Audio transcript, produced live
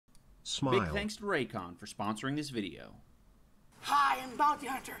Smile. Big thanks to Raycon for sponsoring this video. Hi, I'm Bounty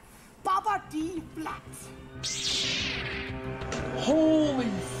Hunter, Baba D. Flats. Holy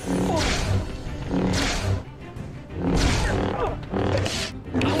fuck!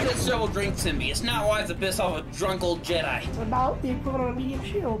 I ordered several drinks in me. It's not wise to piss off a drunk old Jedi. It's about the equivalent of a medium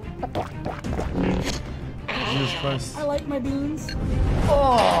shield. Jesus Christ. I like my beans.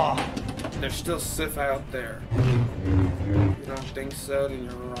 Oh! There's still Sith out there. If you don't think so, then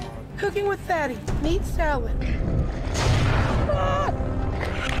you're wrong. Cooking with Fatty, meat salad.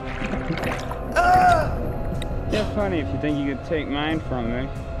 Yeah, funny if you think you could take mine from me.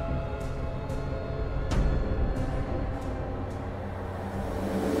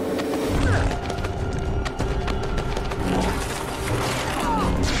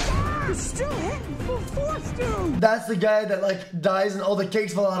 You're still hitting full force, dude. That's the guy that like dies and all the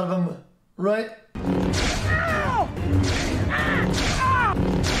cakes fall out of him, right? Ow!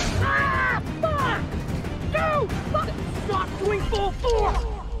 Fuck! Dude! Stop doing full force!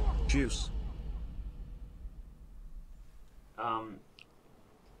 Juice.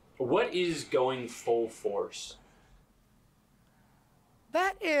 What is going full force?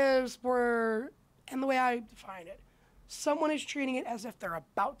 That is where, and the way I define it, someone is treating it as if they're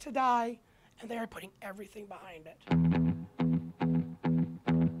about to die, and they are putting everything behind it.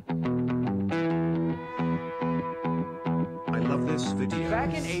 I love this video.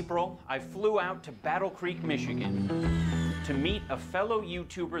 Back in April, I flew out to Battle Creek, Michigan to meet a fellow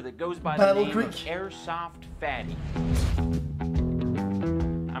YouTuber that goes by the name of Airsoft Fatty.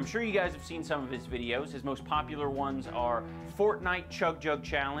 I'm sure you guys have seen some of his videos. His most popular ones are Fortnite Chug Jug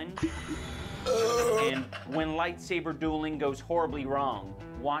Challenge and When Lightsaber Dueling Goes Horribly Wrong.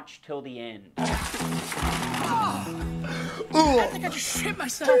 Watch till the end. I think I just shit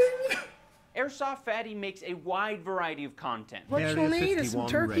myself. Airsoft Fatty makes a wide variety of content. What you'll need is some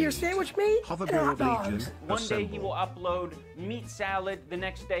turkey or sandwich meat and hot dogs. One day he will upload meat salad. The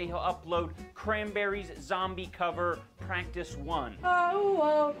next day he'll upload Cranberries Zombie Cover Practice 1.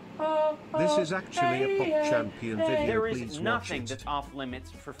 This is actually a pop champion video. There is Please nothing watch that's it. off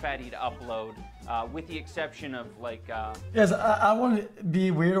limits for Fatty to upload, with the exception of like. Yes, I want to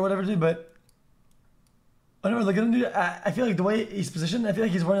be weird or whatever, dude, but whatever. Look at him, dude. I feel like the way he's positioned, I feel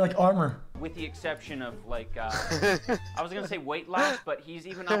like he's wearing like armor. With the exception of like, I was gonna say weight loss, but he's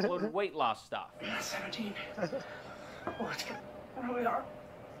even uploaded weight loss stuff. 17. Oh, let's get where we are.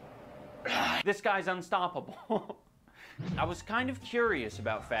 This guy's unstoppable. I was kind of curious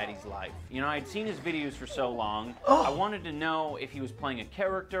about Fatty's life. You know, I'd seen his videos for so long. I wanted to know if he was playing a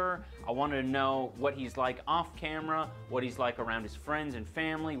character. I wanted to know what he's like off camera, what he's like around his friends and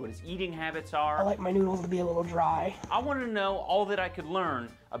family, what his eating habits are. I like my noodles to be a little dry. I wanted to know all that I could learn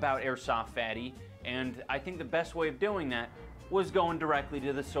about Airsoft Fatty, and I think the best way of doing that was going directly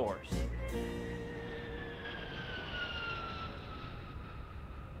to the source.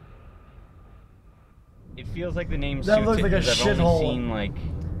 It feels like the name That suits looks it like a because I've only shithole. seen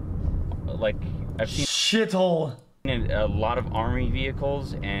I've seen shithole. A lot of army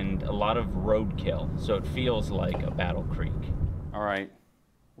vehicles and a lot of roadkill, so it feels like a Battle Creek. All right,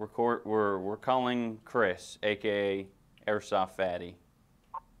 we're calling Chris, aka Airsoft Fatty.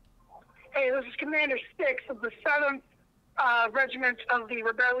 Hey, this is Commander 6 of the 7th Regiment of the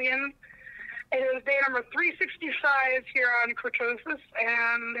Rebellion. It is day number 365 here on Kurtosis,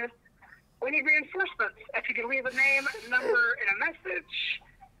 and we need reinforcements. If you can leave a name, number, and a message,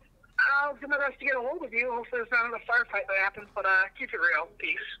 I'll do my best to get a hold of you. Hopefully there's not another firefight that happens, but keep it real.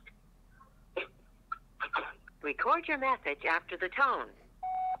 Peace. Record your message after the tone.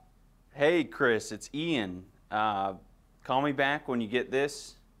 Hey Chris, it's Ian. Call me back when you get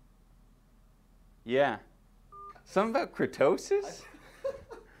this. Yeah. Something about Kurtosis?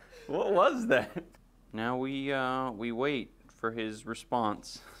 What was that? Now we wait for his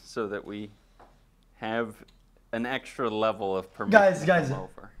response so that we have an extra level of permission. Guys. To come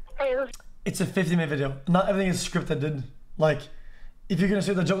over. It's a 50-minute video. Not everything is scripted, dude. Like, if you're gonna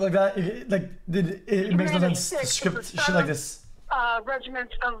say the joke like that, it makes no sense to script shit like this.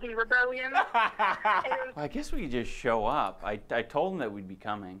 Regiment of the Rebellion. I guess we could just show up. I told him that we'd be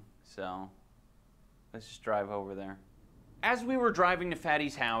coming, so let's just drive over there. As we were driving to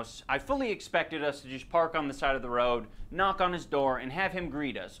Fatty's house, I fully expected us to just park on the side of the road, knock on his door, and have him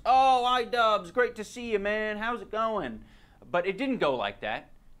greet us. Oh, iDubbbz, great to see you, man. How's it going? But it didn't go like that.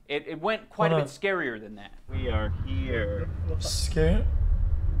 It went quite a bit scarier than that. We are here. Scared?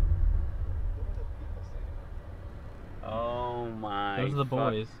 Oh my. Those are the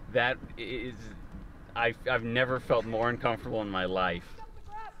boys. That is, I've never felt more uncomfortable in my life.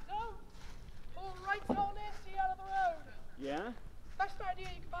 Yeah? Best idea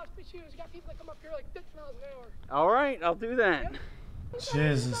you could possibly choose. You got people that come up here like 50 miles an hour. All right, I'll do that. Yep.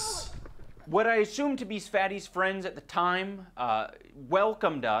 Jesus. What I assumed to be Fatty's friends at the time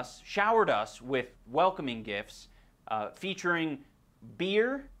welcomed us, showered us with welcoming gifts featuring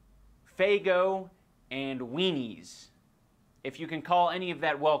beer, Faygo, and weenies. If you can call any of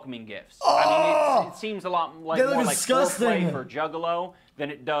that welcoming gifts. I mean, it seems a lot like more like foreplay for Juggalo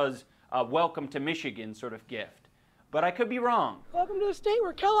than it does welcome to Michigan sort of gift. But I could be wrong. Welcome to the state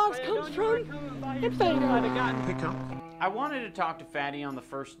where Kellogg's comes from. And Faygo. Pick up. I wanted to talk to Fatty on the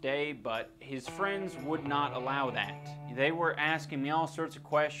first day, but his friends would not allow that. They were asking me all sorts of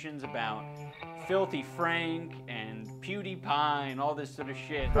questions about Filthy Frank and PewDiePie and all this sort of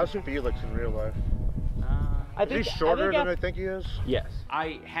shit. How's Felix in real life? He's shorter than I think he is? Yes.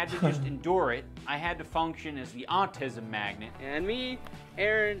 I had to just endure it. I had to function as the autism magnet. And me,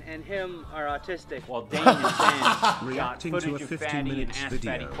 Aaron, and him are autistic. While Dane and Ben Reacting got to a footage of 15 Fatty and minutes asked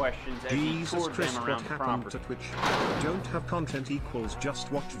Fatty video. questions as Jesus he toured Christ, them what around the happened property. to Twitch? Don't have content equals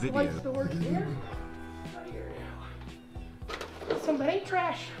just watch video. Lights still working here. Some bank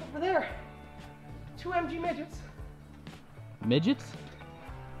trash over there. 2 MG midgets. Midgets?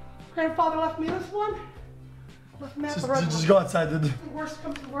 Grandfather left me this one. Left me at the rest. Just go outside, dude. The worst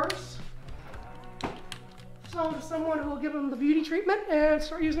comes to worst. Sell them to someone who will give them the beauty treatment and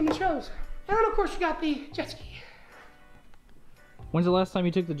start using them in shows. And then of course you got the jet ski. When's the last time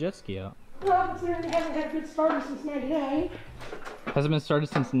you took the jet ski out? Well, considering it hasn't had a good starter since 99. Hasn't been started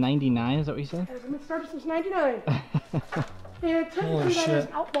since 99, is that what you said? Hasn't been started since 99. And technically that is an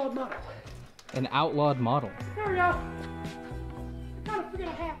outlawed model. An outlawed model. There we go. I kind of forget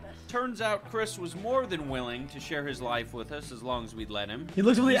I have this. Turns out Chris was more than willing to share his life with us as long as we'd let him. He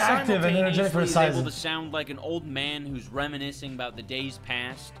looks really active and energetic for his size. He's able to sound like an old man who's reminiscing about the days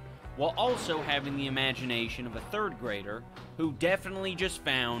past, while also having the imagination of a third grader who definitely just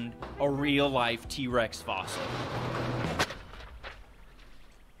found a real-life T-Rex fossil.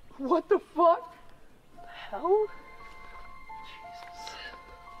 What the fuck? The hell? Jesus.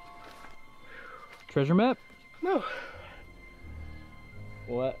 Treasure map? No.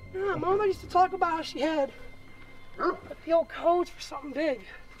 What? Yeah, my mother used to talk about how she had the old codes for something big.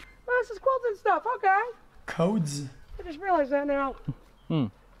 Oh, this is quilting stuff, okay. Codes? I just realized that now.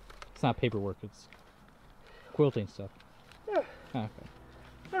 It's not paperwork, it's quilting stuff. Yeah. Oh, okay.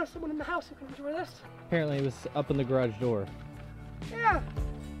 I know someone in the house who can enjoy this. Apparently it was up in the garage door. Yeah.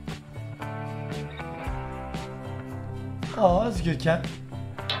 Oh, that's a good cat.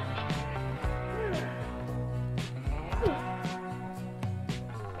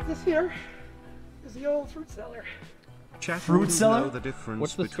 This here is the old fruit cellar. Chat Fruit wouldn't cellar? know the difference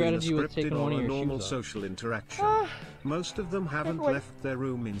What's the between a strategy with taking scripted one or of a your normal shoes off? social interaction. Most of them haven't wait. left their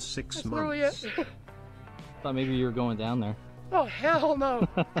room in 6 That's literally months. it. Thought maybe you were going down there. Oh, hell no.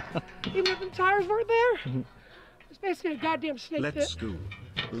 Even if the tires weren't there, it's basically a goddamn snake pit. Let's go.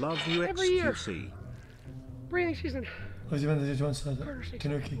 Love you, Every year. xQc. Breathing season. Was even the one said Garter snakes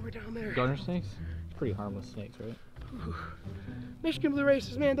Tanuki. over down there. Garter snakes? Pretty harmless snakes, right? Michigan blue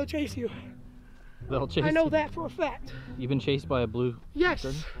races, man, they'll chase you. They'll chase I know you. that for a fact. You've been chased by a blue Yes.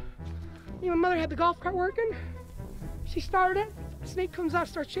 garter? Me and my mother had the golf cart working. She started it. Snake comes out,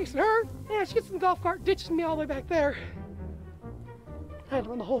 starts chasing her. Yeah, she gets in the golf cart, ditches me all the way back there. I had to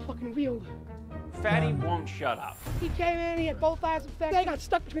run the whole fucking wheel. Fatty won't shut up. He came in, he had both eyes infected. They got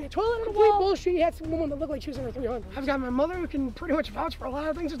stuck between a toilet and a wall. Complete bullshit. He had some woman that looked like she was in her 300s. I've got my mother who can pretty much vouch for a lot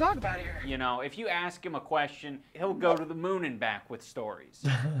of things to talk about here. You know, if you ask him a question, he'll go to the moon and back with stories.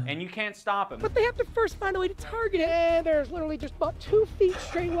 And you can't stop him. But they have to first find a way to target it. And there's literally just about 2 feet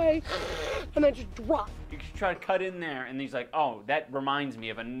straight away, and then just drop. You can try to cut in there, and he's like, oh, that reminds me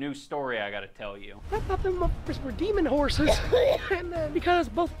of a new story I gotta tell you. I thought them motherfuckers were demon horses. And then, because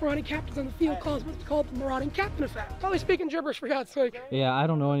both marauding captains on the field caused what's called the marauding captain effect. Probably speaking gibberish for God's sake. Yeah, I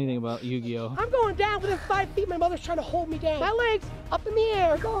don't know anything about Yu-Gi-Oh! I'm going down within 5 feet. My mother's trying to hold me down. My legs up in the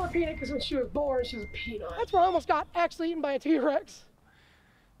air. Call her peanut because when she was born, she was a peanut. That's where I almost got actually eaten by a T-Rex.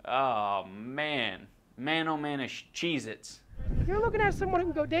 Oh, man. Man, oh, man, it's Cheez-Its. You're looking at someone who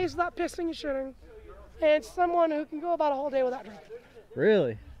can go days without pissing and shitting, and someone who can go about a whole day without drinking.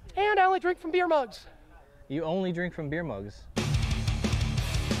 Really? And I only drink from beer mugs. You only drink from beer mugs?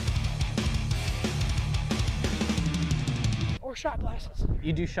 Or shot glasses.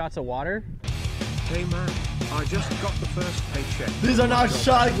 You do shots of water? Hey man, I just got the first paycheck. These are not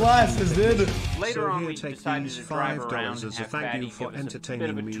shot glasses, dude. Later So on, here, we take decided these to drive $5 around as and a have thank Fatty you for give us a bit of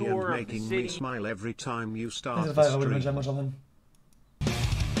entertaining a me tour and of the making me city. smile every time you This start is the 5, I wouldn't stream. much on them.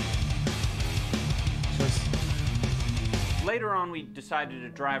 Later on, we decided to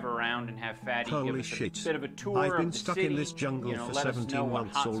drive around and have Fatty give Holy us a shit. bit of a tour I've been of the stuck city, in this jungle you know, for let us know 17 what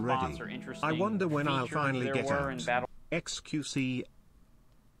months hot already. spots or I interesting wonder when I'll features finally there get were in out. Battle. xQc.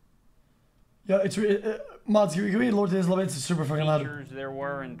 Yeah, it's mods. Can we lower this a little bit? It's super fucking loud. Features there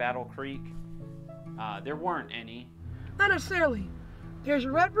were in Battle Creek. There weren't any. Not necessarily. There's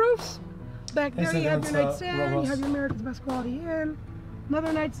your red roofs. Back there you have your Night's Inn, you have your America's Best Quality Inn.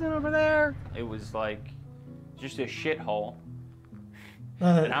 Another Night's Inn over there. It was like just a shithole.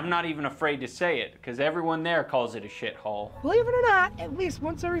 And I'm not even afraid to say it, because everyone there calls it a shithole. Believe it or not, at least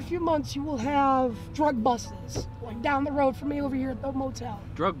once every few months you will have drug buses, like down the road from me over here at the motel.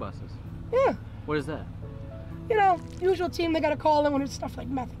 Drug buses? Yeah. What is that? You know, usual team, they gotta call in when it's stuff like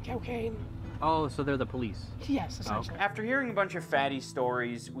meth and cocaine. Oh, so they're the police? Yes, essentially. After hearing a bunch of Fatty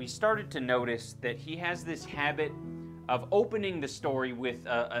stories, we started to notice that he has this habit of opening the story with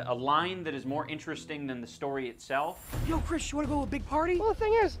a line that is more interesting than the story itself. Yo, Chris, you wanna go to a big party? Well, the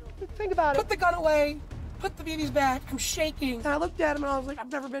thing is, think about it. Put the gun away, put the BBs back, I'm shaking. And I looked at him and I was like,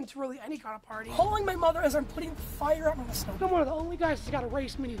 I've never been to really any kind of party. Calling my mother as I'm putting the fire out on the stove. I'm one of the only guys that's got a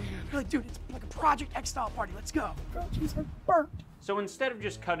race mini van. You're like, dude, it's like a Project X style party, let's go. Girl, she's burnt. So instead of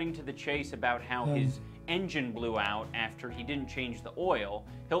just cutting to the chase about how his engine blew out after he didn't change the oil,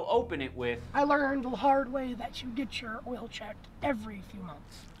 he'll open it with, I learned the hard way that you get your oil checked every few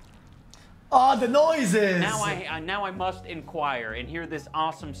months. Oh, the noises! Now I must inquire and hear this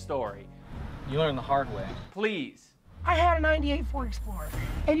awesome story. You learned the hard way. Please. I had a 98 Ford Explorer,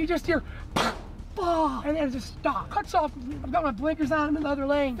 and you just hear, oh, and then it just stops. Cuts off completely. I've got my blinkers on, I'm in the other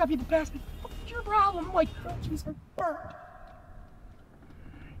lane. Got people past me. What's your problem? I'm like, oh, jeez, I'm burnt.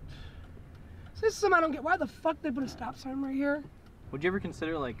 So this is something I don't get. Why the fuck they put a stop sign right here? Would you ever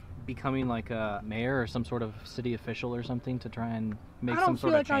consider like becoming like a mayor or some sort of city official or something to try and make some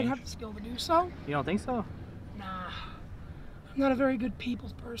sort of change? I don't feel like I'd have the skill to do so. You don't think so? Nah. I'm not a very good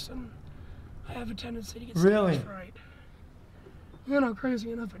people's person. I have a tendency to get Really? stage fright. You know,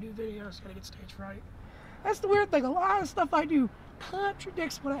 crazy enough, I do videos, I get stage fright. That's the weird thing. A lot of stuff I do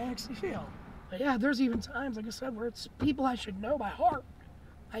contradicts what I actually feel. But yeah, there's even times, like I said, where it's people I should know by heart.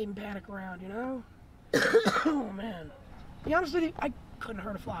 I even panic around, you know? Oh, man. To be honest with you, I couldn't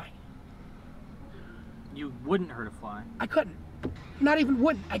hurt a fly. You wouldn't hurt a fly? I couldn't. Not even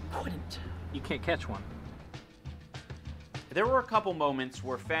wouldn't, I couldn't. You can't catch one. There were a couple moments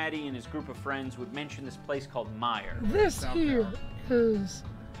where Fatty and his group of friends would mention this place called Meyer. This here is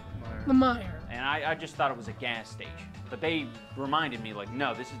the Meyer. And I just thought it was a gas station. But they reminded me, like,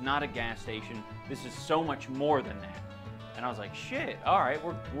 no, this is not a gas station. This is so much more than that. And I was like, shit, all right,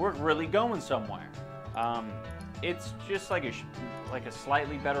 we're really going somewhere. It's just like a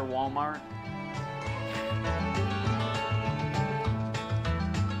slightly better Walmart.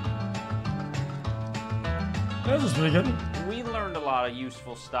 This is pretty good. We learned a lot of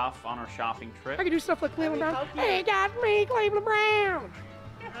useful stuff on our shopping trip. I could do stuff like Cleveland Brown. Hey, that's me, Cleveland Brown.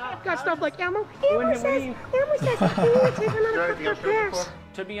 Got stuff like Elmo. Elmo says,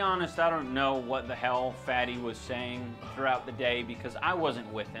 To be honest, I don't know what the hell Fatty was saying throughout the day because I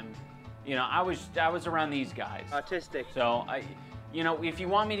wasn't with him. You know, I was around these guys. Autistic. So you know, if you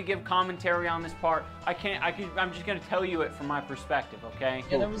want me to give commentary on this part, I'm just gonna tell you it from my perspective, okay?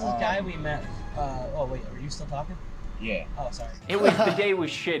 Yeah, there was this guy we met. Oh wait, are you still talking? Yeah. Oh, sorry. The day was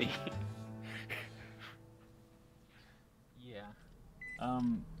shitty. Yeah.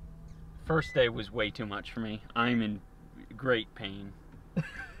 First day was way too much for me. I'm in great pain.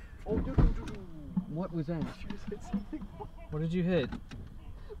 What was that? What did you hit?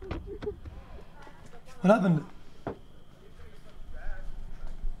 What happened?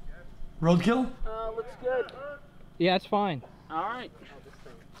 Roadkill? Looks good. Yeah, it's fine. All right.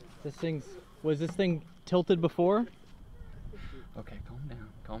 Was this thing tilted before? Okay, calm down,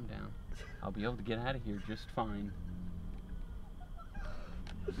 calm down. I'll be able to get out of here just fine.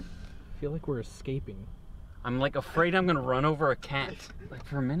 I feel like we're escaping. I'm like afraid I'm gonna run over a cat. Like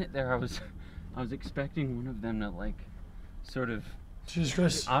for a minute there, I was expecting one of them to like, sort of, Jesus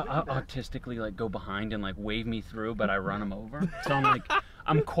Christ, autistically like go behind and like wave me through, but I run them over. So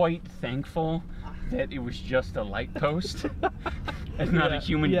I'm quite thankful that it was just a light post and not a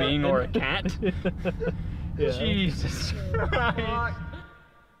human being or a cat. Yeah. Jesus Christ.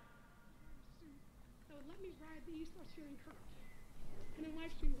 So let me ride the East Australian current. And then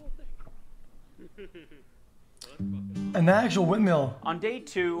live stream the whole thing. An actual windmill. On day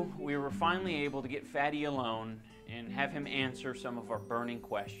 2, we were finally able to get Fatty alone and have him answer some of our burning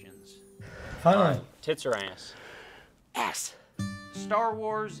questions. Finally. Tits or ass? Ass. Star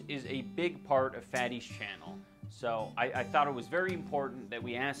Wars is a big part of Fatty's channel, so I thought it was very important that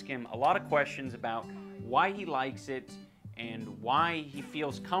we ask him a lot of questions about why he likes it and why he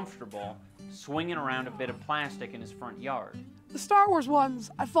feels comfortable swinging around a bit of plastic in his front yard. The Star Wars ones,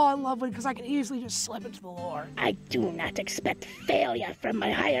 I fall in love with because I can easily just slip into the lore. I do not expect failure from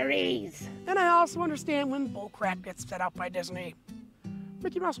my hirees. And I also understand when bullcrap gets set out by Disney.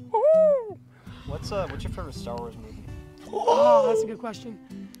 Mickey Mouse, woohoo! What's your favorite Star Wars movie? Oh, that's a good question.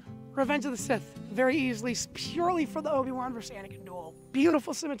 Revenge of the Sith, very easily, purely for the Obi-Wan versus Anakin duel.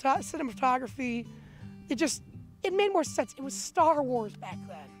 Beautiful cinematography. It made more sense. It was Star Wars back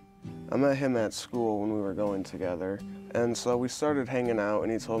then. I met him at school when we were going together, and so we started hanging out,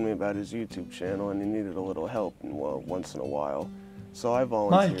 and he told me about his YouTube channel, and he needed a little help once in a while. So I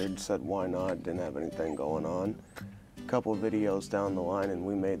volunteered, said why not, didn't have anything going on. A couple videos down the line, and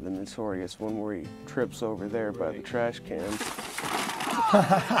we made the notorious one where he trips over there by the trash can.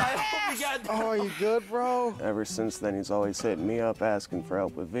 Oh, you good, bro? Ever since then, he's always hitting me up, asking for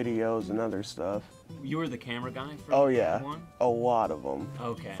help with videos and other stuff. You were the camera guy for one? A lot of them.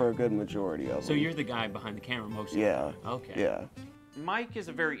 Okay. For a good majority of them. So you're the guy behind the camera most of the time? Okay. Yeah. Mike is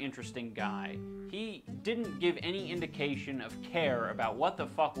a very interesting guy. He didn't give any indication of care about what the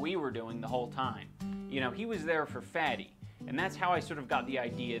fuck we were doing the whole time. You know, he was there for Fatty. And that's how I sort of got the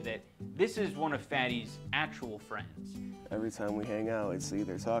idea that this is one of Fatty's actual friends. Every time we hang out, it's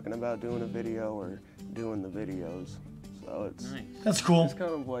either talking about doing a video or doing the videos. So it's nice. That's cool. It's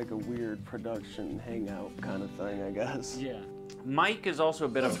kind of like a weird production hangout kind of thing, I guess. Yeah. Mike is also a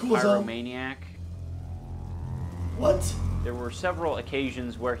bit of a cool, pyromaniac. What? There were several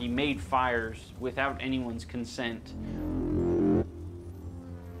occasions where he made fires without anyone's consent.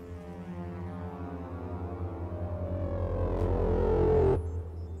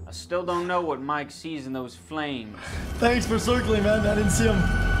 I still don't know what Mike sees in those flames. Thanks for circling, man. I didn't see him.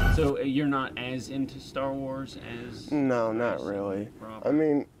 So you're not as into Star Wars as... No, not really. Robert. I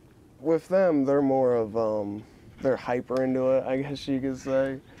mean, with them, they're more of, they're hyper into it, I guess you could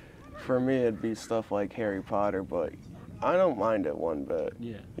say. For me, it'd be stuff like Harry Potter, but I don't mind it one bit.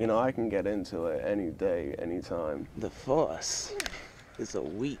 Yeah. You know, I can get into it any day, anytime. The Force is a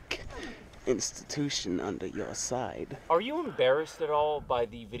weak institution under your side. Are you embarrassed at all by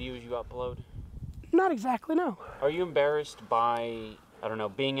the videos you upload? Not exactly, no. Are you embarrassed by, I don't know,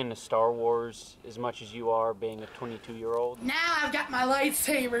 being into Star Wars as much as you are being a 22-year-old? Now I've got my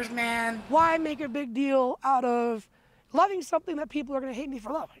lightsabers, man. Why make a big deal out of loving something that people are going to hate me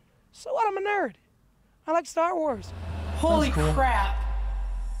for loving? So what? I'm a nerd. I like Star Wars. Holy crap.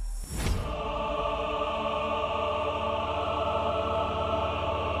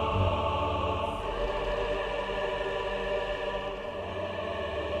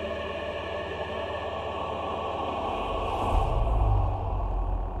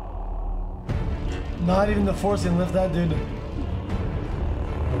 Not even the Force can lift that dude.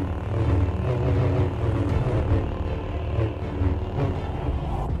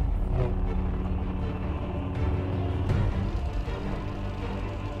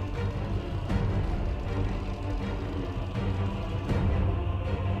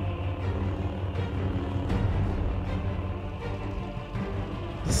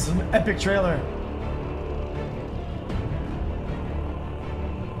 This is an epic trailer.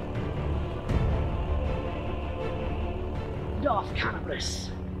 Darth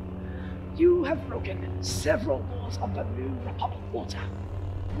Cannabis, you have broken several laws of the New Republic Water.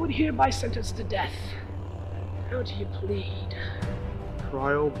 You would hereby sentenced to death. How do you plead?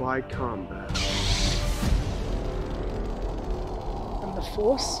 Trial by combat. And the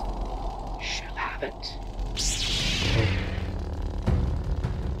Force shall have it.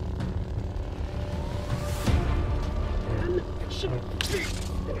 And it should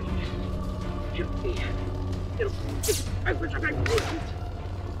be. I wish I wouldn't.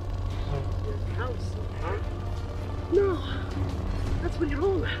 Your council, huh? No, that's when you're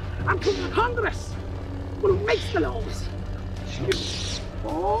wrong. I'm from the Congress. Who makes the laws? You,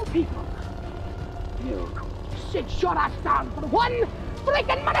 all people. You sit your ass down for 1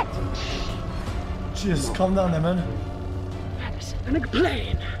 freaking minute. Jeez, calm down there, man. Madison and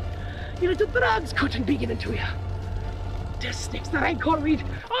explain. You're into drugs couldn't be given to you. Death sticks that ain't called read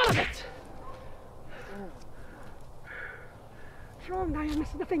all of it. Wrong, now you're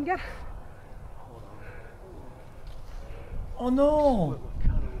missing the finger. Oh no!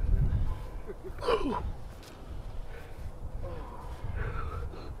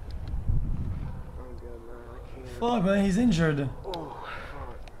 Fuck, man, he's injured.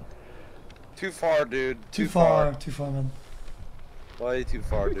 Too far, dude. Too far, man. Way too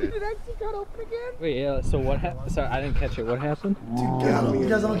far, dude. Did it actually cut open again? Wait, yeah, so what happened? Sorry, I didn't catch it. What happened? You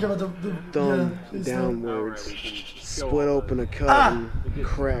guys don't care about the Thumb downwards. Split open a cut and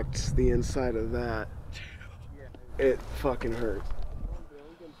cracked the inside of that. It fucking hurts.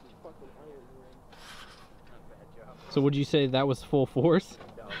 So would you say that was full force?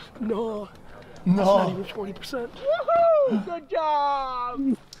 No. No. That's not even 40%. Woohoo! Good job!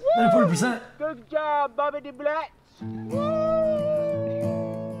 Woo! 40%. Good job, Bobby de Blatt.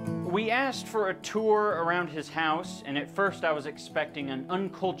 We asked for a tour around his house, and at first I was expecting an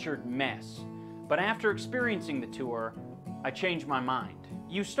uncultured mess. But after experiencing the tour, I changed my mind.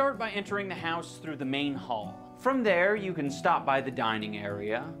 You start by entering the house through the main hall. From there, you can stop by the dining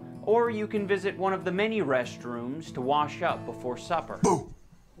area, or you can visit one of the many restrooms to wash up before supper.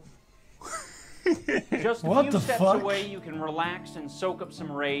 Just a few steps away, you can relax and soak up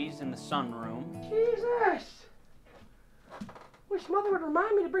some rays in the sunroom. Jesus! Wish Mother would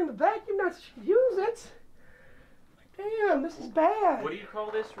remind me to bring the vacuum nuts so she could use it. Damn, this is bad. What do you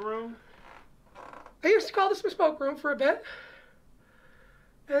call this room? I used to call this my smoke room for a bit.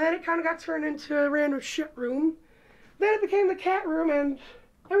 And then it kind of got turned into a random shit room. Then it became the cat room, and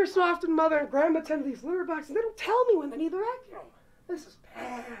every so often Mother and Grandma tend to these litter boxes, and they don't tell me when they need the vacuum. This is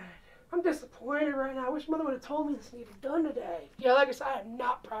bad. I'm disappointed right now. I wish Mother would have told me this needed done today. Yeah, like I said, I am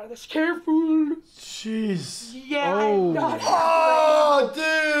not proud of this. Careful. Jeez. Yeah, I'm not. Oh,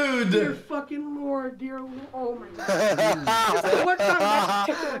 dude. Dear fucking Lord, dear Lord. Oh my God. What time that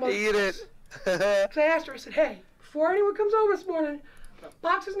particular month? Eat it. Because I asked her, I said, hey, before anyone comes over this morning, the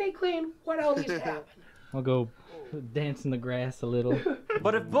boxes need clean. What else needs to happen? I'll go dance in the grass a little.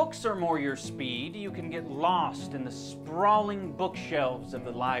 But if books are more your speed, you can get lost in the sprawling bookshelves of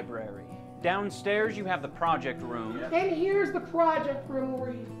the library. Downstairs, you have the project room. And here's the project room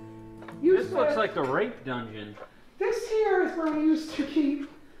where you This looks like the rape dungeon. This here is where we used to keep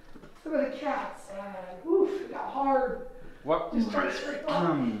some of the cats, and oof, it got hard. What? Just trying to scrape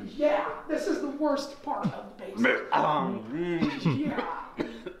up. Yeah, this is the worst part of the basement. Yeah.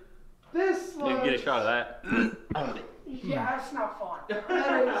 This was... Didn't get a shot of that. Yeah, it's not fun.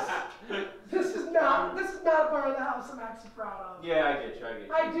 This is not a part of the house I'm actually proud of. Yeah, I get you.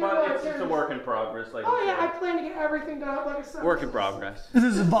 I do but it's just a work in progress. Like oh yeah, I plan to get everything done, like I said. Work in progress. This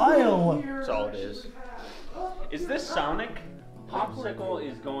is vile. That's all it is. Is this Sonic? Popsicle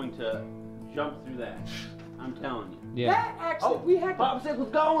is going to jump through that. I'm telling you. Yeah. That actually, we had to... Popsicle's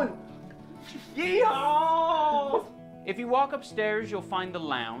going! Yeehaw! If you walk upstairs, you'll find the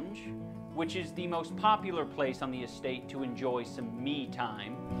lounge, which is the most popular place on the estate to enjoy some me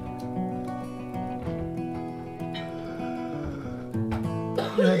time.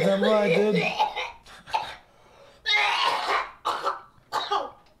 Yeah, damn right, dude.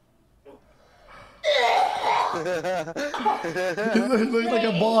 He looks like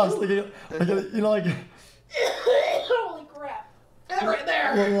a boss, Holy crap! That right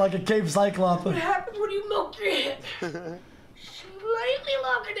there! like a cave cyclops. What happens when you milk your head? Slightly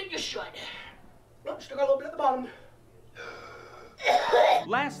longer than you should. Oh, still got a little bit at the bottom.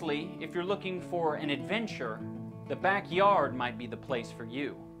 Lastly, if you're looking for an adventure, the backyard might be the place for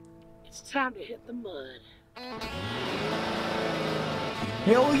you. It's time to hit the mud.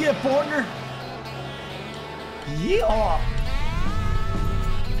 Hell yeah, partner! Yeah!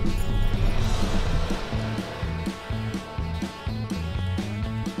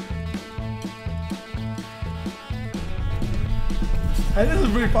 Hey, this is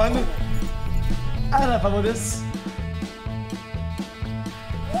pretty fun. I had fun with this.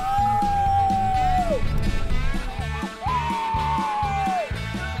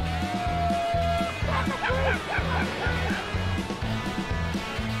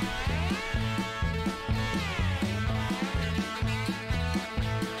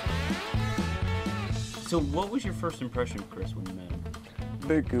 So what was your first impression of Chris when you met him?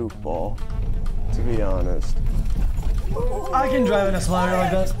 Big goofball, to be honest. I can drive in a slider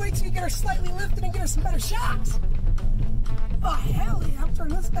like that. Just wait till you get her slightly lifted and get her some better shots. Oh, hell yeah, I'm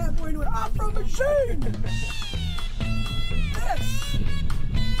turning this bad boy into an off-road machine. This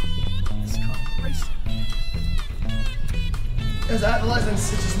is called racing. It's I have a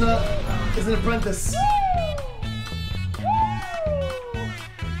license, it's just not, it's an apprentice.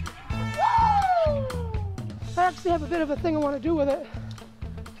 I actually have a bit of a thing I want to do with it.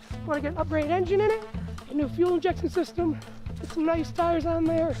 I want to get an upgraded engine in it, a new fuel injection system, put some nice tires on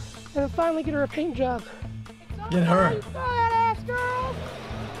there, and then finally get her a paint job. Get her. Badass girl!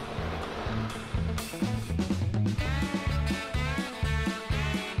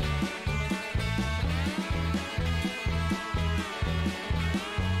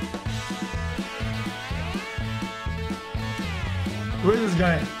 Who is this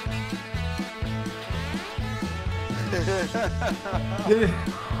guy? Dude,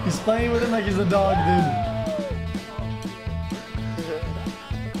 he's playing with him like he's a dog, dude.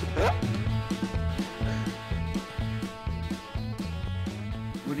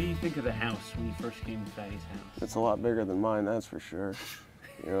 you first came to Fatty's house? It's a lot bigger than mine, that's for sure.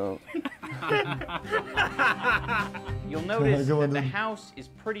 You know. You'll notice that the house is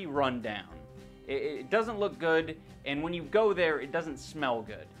pretty run down. It doesn't look good, and when you go there, it doesn't smell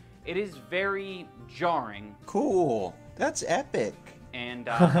good. It is very jarring. Cool. That's epic. And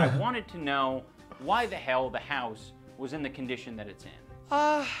I wanted to know why the hell the house was in the condition that it's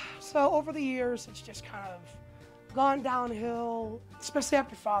in. So over the years, it's just kind of gone downhill. Especially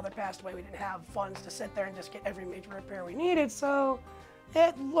after Father passed away, we didn't have funds to sit there and just get every major repair we needed, so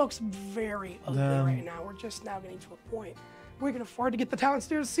it looks very ugly right now. We're just now getting to a point where we can afford to get the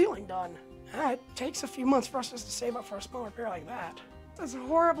downstairs ceiling done. It takes a few months for us just to save up for a small repair like that. As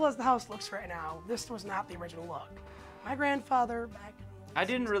horrible as the house looks right now, this was not the original look. My grandfather back in I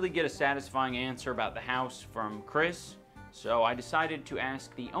didn't really get a satisfying answer about the house from Chris, so I decided to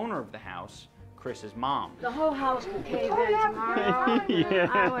ask the owner of the house, Chris's mom. The whole house could cave in tomorrow. Yeah.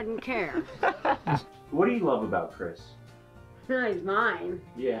 I wouldn't care. What do you love about Chris? No, he's mine.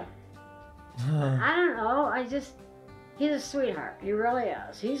 Yeah. I don't know. He's a sweetheart. He really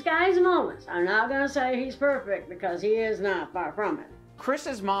is. He's got his moments. I'm not going to say he's perfect because he is not, far from it.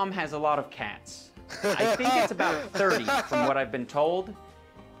 Chris's mom has a lot of cats. I think it's about 30 from what I've been told.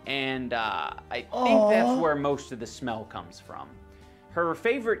 And I think that's where most of the smell comes from. Her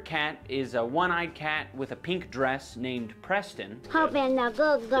favorite cat is a one-eyed cat with a pink dress named Preston. Hoping the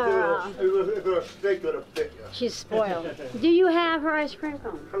good girl. She's spoiled. Do you have her ice cream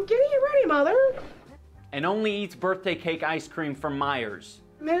cone? I'm getting it ready, Mother. And only eats birthday cake ice cream from Myers.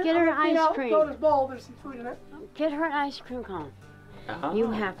 Get her an ice cream. Go to this bowl, there's some food in it. Get her an ice cream cone.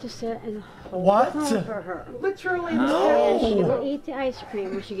 You have to sit and hold What? the cone for her. Literally. And she will eat the ice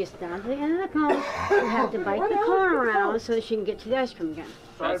cream. When she gets down to the end of the cone, you have to bite the cone around so that she can get to the ice cream again.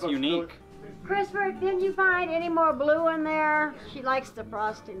 That's unique. Christopher, didn't you find any more blue in there? She likes the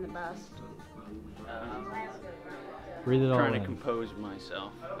frosting the best. Breathe it all Trying to in. compose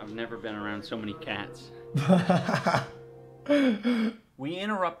myself. I've never been around so many cats. We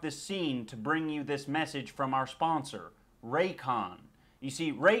interrupt this scene to bring you this message from our sponsor, Raycon. You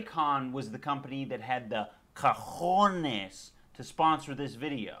see, Raycon was the company that had the cojones to sponsor this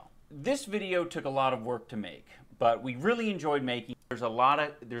video. This video took a lot of work to make, but we really enjoyed making it. There's a lot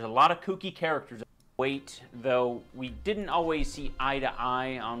of kooky characters. Wait, though we didn't always see eye to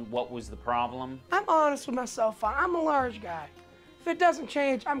eye on what was the problem. I'm honest with myself. I'm a large guy. If it doesn't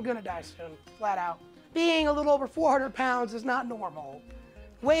change, I'm gonna die soon, flat out. Being a little over 400 pounds is not normal.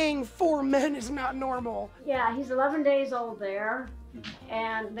 Weighing 4 men is not normal. Yeah, he's 11 days old there,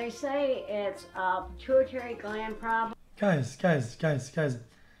 and they say it's a pituitary gland problem. Guys.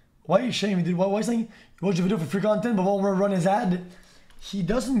 Why are you shaming me, dude? Why are you saying you watch the video for free content, but won't run his ad? He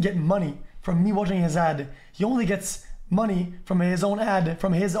doesn't get money from me watching his ad. He only gets money from his own ad,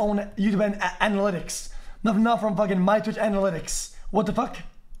 from his own YouTube analytics. Not from fucking my Twitch analytics. What the fuck?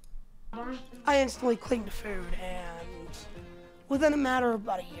 I instantly cling to food, and within a matter of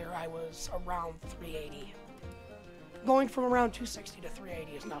about a year, I was around 380. Going from around 260 to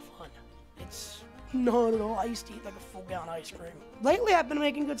 380 is not fun. It's not at all. I used to eat like a full gallon of ice cream. Lately, I've been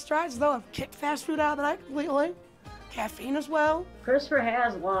making good strides, though. I've kicked fast food out of the night completely. Caffeine as well. Christopher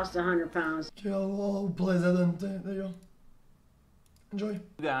has lost 100 pounds. Okay, I'll play that then. There you go. Enjoy. You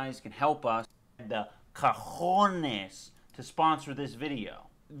guys can help us the cojones to sponsor this video.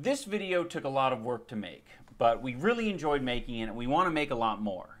 This video took a lot of work to make, but we really enjoyed making it and we want to make a lot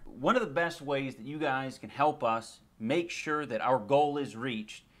more. One of the best ways that you guys can help us make sure that our goal is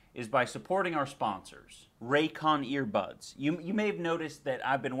reached is by supporting our sponsors. Raycon earbuds. You may have noticed that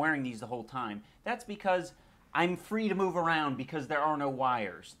I've been wearing these the whole time. That's because I'm free to move around because there are no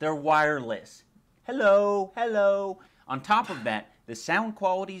wires. They're wireless. Hello, hello. On top of that, the sound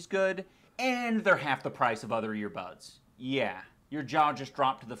quality's good and they're half the price of other earbuds. Yeah, your jaw just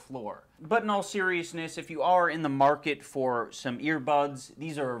dropped to the floor. But in all seriousness, if you are in the market for some earbuds,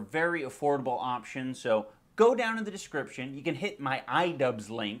 these are very affordable options. So go down in the description. You can hit my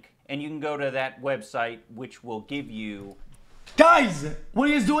iDubbbz link and you can go to that website, which will give you... Guys, what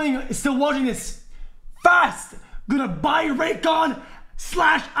he is doing is still watching this. Fast! Gonna buy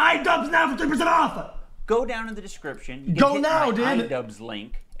Raycon/iDubbbz now for 3% off! Go down in the description. You can go hit now, my dude! iDubbbz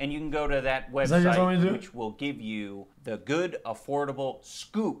link, and you can go to that Is that website, which will give you the good, affordable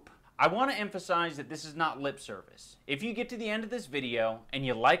scoop. I want to emphasize that this is not lip service. If you get to the end of this video and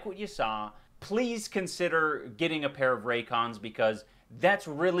you like what you saw, please consider getting a pair of Raycons because that's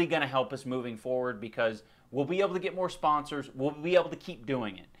really going to help us moving forward because we'll be able to get more sponsors, we'll be able to keep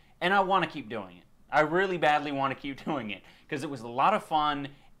doing it. And I want to keep doing it. I really badly want to keep doing it because it was a lot of fun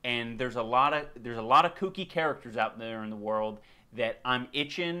and there's a lot of kooky characters out there in the world that I'm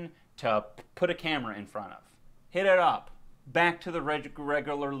itching to put a camera in front of. Hit it up. Back to the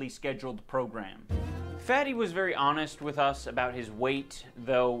regularly scheduled program. Fatty was very honest with us about his weight,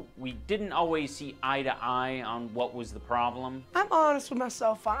 though we didn't always see eye to eye on what was the problem. I'm honest with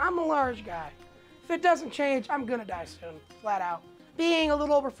myself. I'm a large guy. If it doesn't change, I'm gonna die soon, flat out. Being a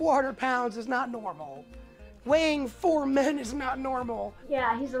little over 400 pounds is not normal. Weighing 4 men is not normal.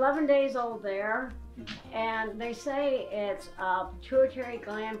 Yeah, he's 11 days old there, and they say it's a pituitary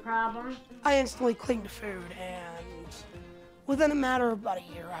gland problem. I instantly cling to food, and within a matter of about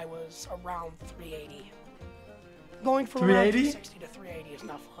a year, I was around 380. Going from around 260 to 380 is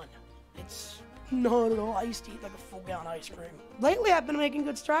not fun. It's not at all. I used to eat like a full gallon ice cream. Lately, I've been making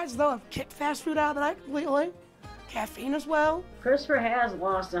good strides, though. I've kicked fast food out of the night completely. Caffeine as well. Christopher has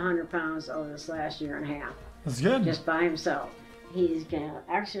lost 100 pounds over this last year and a half. That's good. Just by himself. He's going to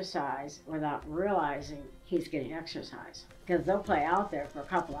exercise without realizing he's getting exercise. Because they'll play out there for a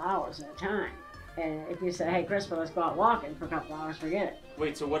couple hours at a time. And if you say, hey, Christopher, let's go out walking for a couple hours, forget it.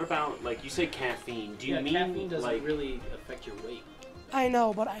 Wait, so what about, like, you say caffeine. Do you mean, caffeine doesn't like, really affect your weight? I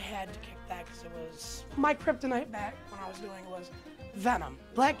know, but I had to kick that because it was my kryptonite back when I was doing it was Venom.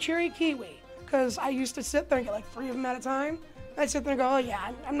 Black cherry kiwi. Because I used to sit there and get like 3 of them at a time. I'd sit there and go, oh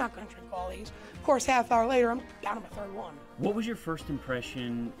yeah, I'm not going to drink all these. Of course, half hour later, I'm down to my third one. What was your first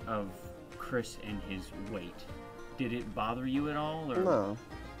impression of Chris and his weight? Did it bother you at all? Or?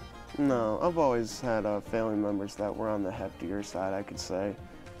 No, I've always had family members that were on the heftier side, I could say.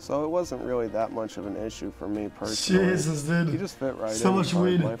 So it wasn't really that much of an issue for me personally. Jesus, dude. You just fit right So in much as far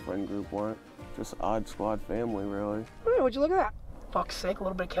as weed. my friend group went. Just odd squad family, really. Hey, would you look at that? Fuck's sake, a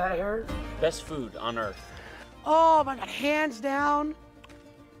little bit of cat hair. Best food on earth. Oh my god, hands down.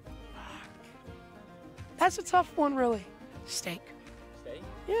 That's a tough one, really. Steak. Steak?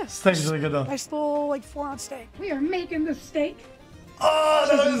 Yes. Steak's really good, though. I stole like 4-ounce steak. We are making the steak. Oh,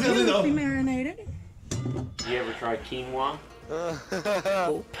 that's good, though. Marinated. You ever try quinoa?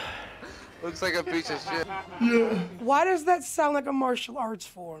 Looks like a piece of shit. Yeah. Why does that sound like a martial arts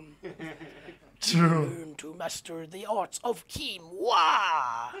form? True. Learn to master the arts of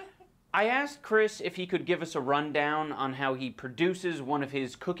quinoa. I asked Chris if he could give us a rundown on how he produces one of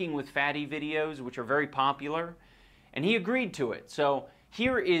his Cooking with Fatty videos, which are very popular, and he agreed to it. So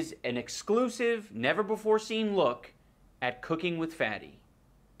here is an exclusive, never-before-seen look at Cooking with Fatty,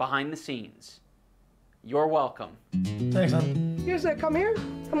 behind the scenes. You're welcome. Thanks, man. He said, come here.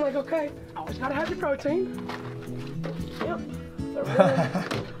 I'm like, okay, always gotta have your protein. Yep.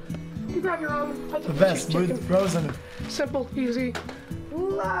 You grab your own. The best, with frozen. Simple, easy. A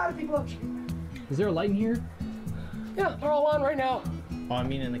lot of people have chicken. Is there a light in here? Yeah, they're all on right now. Oh, I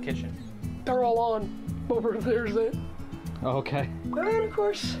mean in the kitchen. They're all on. Over there's it. Oh, okay. And of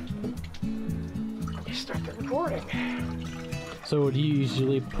course, you start the recording. So do you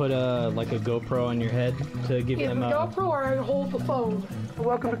usually put like a GoPro on your head to give them a GoPro or I hold the phone.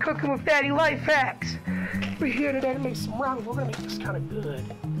 Welcome to Cooking with Daddy Life Hacks. We're here today to make some ramen. We're gonna make this kind of good.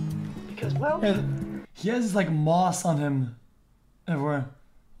 Because, well... Yeah, he has like moss on him everywhere.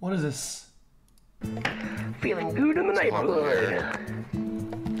 What is this? Feeling good in the neighborhood.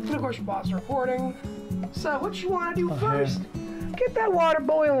 And of course your boss is recording. So what you want to do first, get that water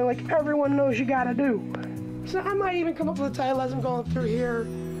boiling like everyone knows you gotta do. So I might even come up with a title as I'm going through here.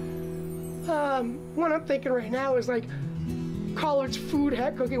 What I'm thinking right now is like, Collard's Food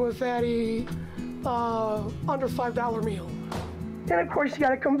Hack Cooking with Fatty, under $5 meal. And of course you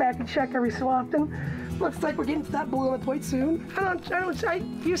gotta come back and check every so often. Looks like we're getting to that boiling point soon. I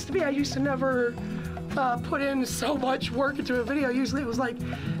used to never put in so much work into a video. Usually it was like,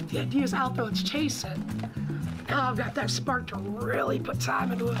 the idea's out there, let's chase it. Now I've got that spark to really put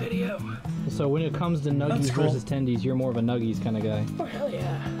time into a video. So when it comes to nuggies versus tendies, you're more of a nuggies kind of guy. Oh, hell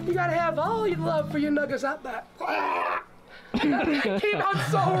yeah. You gotta have all your love for your nuggets out there. That came out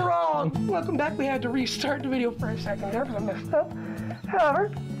so wrong. Welcome back. We had to restart the video for a second there because I messed up.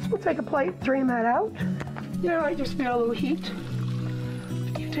 However, we'll take a plate, drain that out. You know, I just feel a little heat.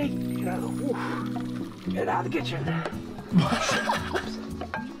 You take, you know, get it out of the kitchen.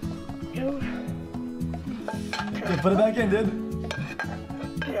 Okay, put it back in, dude.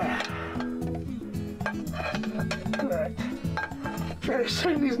 Yeah. Alright. Try to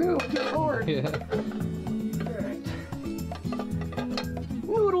save these noodles to the board. Yeah. Alright.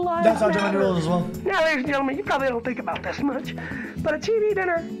 Noodle-eyed That's how German noodles as well. Now, ladies and gentlemen, you probably don't think about this much, but a TV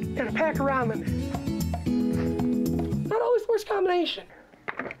dinner and a pack of ramen, not always the worst combination.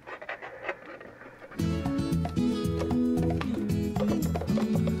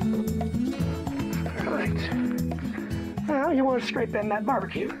 Now you want to scrape in that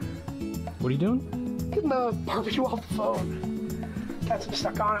barbecue. What are you doing? Getting the barbecue off the phone. Had some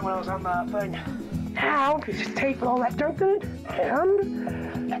stuck on it when I was on the thing. Now, you just tape all that junk in it,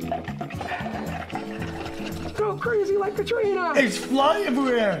 and go crazy like Katrina. It's flying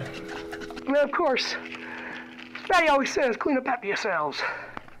everywhere. And of course, Fatty always says, clean up after yourselves.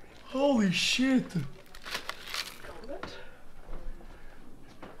 Holy shit.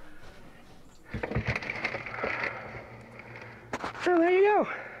 So there you go.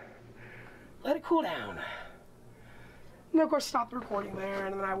 Let it cool down. And of course, stop the recording there,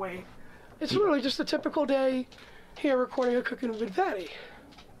 and then I wait. It's really just a typical day here recording a cooking with Fatty.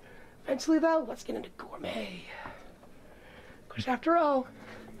 Eventually, though, let's get into gourmet. Because after all,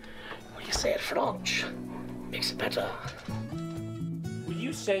 when you say it French, makes it better. Would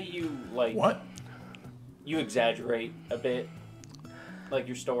you say you, like... What? You exaggerate a bit? Like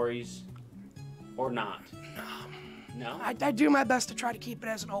your stories? Or not? No? I do my best to try to keep it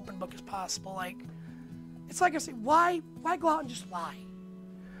as an open book as possible. Like, it's like I say, why go out and just lie?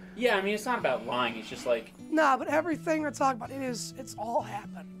 Yeah, I mean, it's not about lying. It's just like... Nah, but everything we're talking about, it's all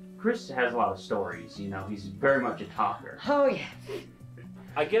happened. Chris has a lot of stories, you know, he's very much a talker. Oh, yeah.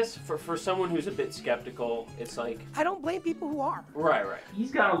 I guess for someone who's a bit skeptical, it's like... I don't blame people who are. Right.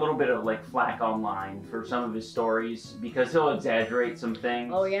 He's got a little bit of, like, flack online for some of his stories because he'll exaggerate some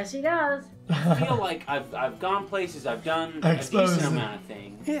things. Oh, yes, he does. I feel like I've gone places, I've done a decent amount of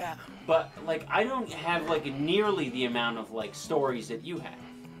things. Yeah. But, like, I don't have, like, nearly the amount of, like, stories that you have.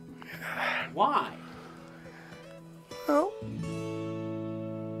 Why? Oh.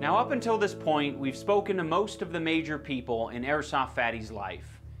 Now, up until this point, we've spoken to most of the major people in Airsoft Fatty's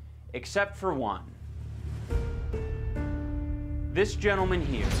life, except for one. This gentleman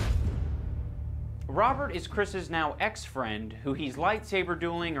here. Robert is Chris's now ex-friend, who he's lightsaber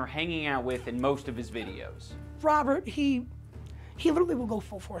dueling or hanging out with in most of his videos. Robert, he literally will go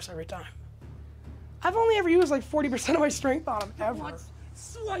full force every time. I've only ever used like 40% of my strength on him, ever. What?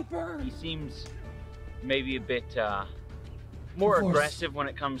 Swiper! He seems maybe a bit more aggressive when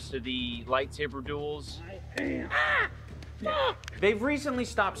it comes to the lightsaber duels. They've recently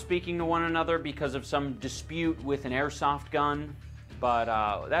stopped speaking to one another because of some dispute with an airsoft gun, but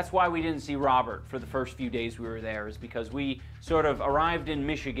that's why we didn't see Robert for the first few days we were there, is because we sort of arrived in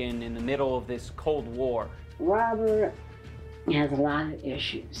Michigan in the middle of this Cold War. Robert has a lot of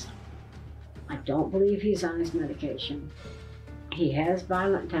issues. I don't believe he's on his medication. He has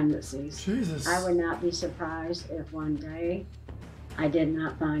violent tendencies. Jesus. I would not be surprised if one day I did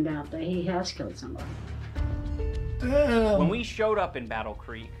not find out that he has killed somebody. Damn. When we showed up in Battle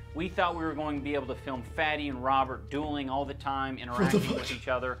Creek, we thought we were going to be able to film Fatty and Robert dueling all the time, interacting with each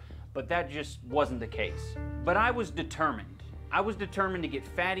other, but that just wasn't the case. But I was determined. I was determined to get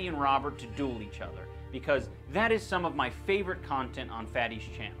Fatty and Robert to duel each other, because that is some of my favorite content on Fatty's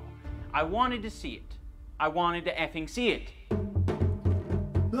channel. I wanted to see it. I wanted to effing see it.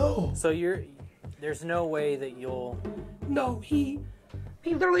 No. So there's no way that you'll... No, he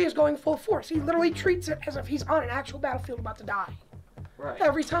literally is going full force. He literally treats it as if he's on an actual battlefield about to die. Right.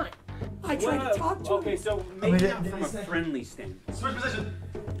 Every time. I try to talk to him. Okay, so maybe not from a friendly standpoint. Switch position.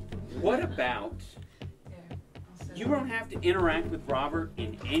 What about... You don't have to interact with Robert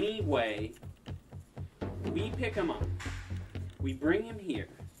in any way. We pick him up. We bring him here.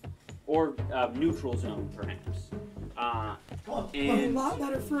 Or neutral zone, perhaps. And a lot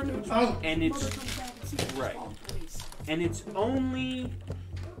better for a neutral. And it's right. And it's only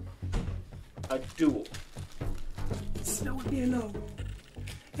a duel. It still would be a no.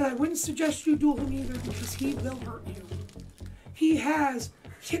 And I wouldn't suggest you duel him either, because he will hurt you. He has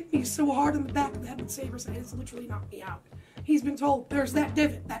hit me so hard in the back of the head with sabers that it's literally knocked me out. He's been told, there's that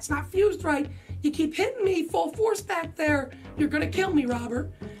divot. That's not fused right. You keep hitting me full force back there. You're gonna kill me,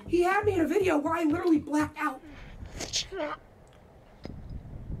 Robert. He had me in a video where I literally blacked out.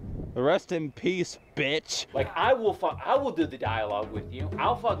 Rest in peace, bitch. Like, I will do the dialogue with you.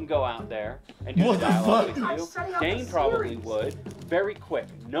 I'll fucking go out there and do the dialogue with you. Dane probably would. Very quick.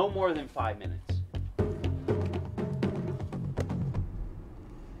 No more than 5 minutes.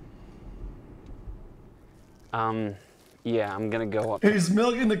 Yeah, I'm gonna go up. He's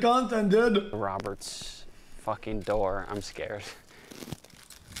milking the content, dude. Robert's fucking door. I'm scared.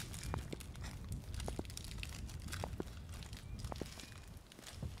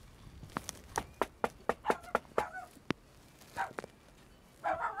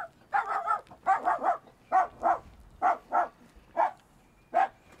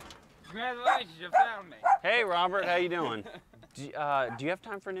 Congratulations, you found me. Hey, Robert, how you doing? Do you have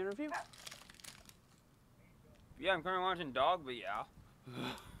time for an interview? Yeah, I'm currently watching dog, but yeah.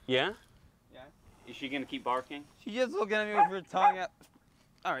 Yeah? Yeah. Is she gonna keep barking? She's just looking at me with her tongue out.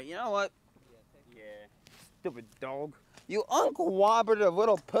 All right, you know what? Yeah. Stupid dog. You uncooperative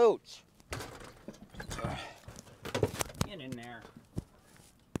little pooch. Get in there.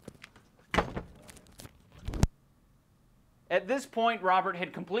 At this point, Robert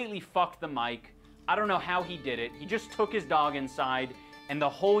had completely fucked the mic. I don't know how he did it. He just took his dog inside, and the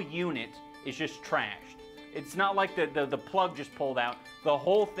whole unit is just trashed. It's not like the plug just pulled out. The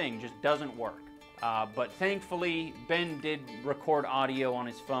whole thing just doesn't work. But thankfully, Ben did record audio on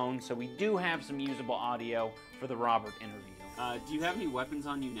his phone, so we do have some usable audio for the Robert interview. Do you have any weapons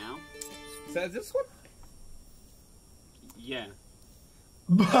on you now? Is that this one? Yeah.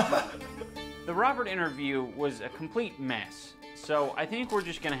 The Robert interview was a complete mess, so I think we're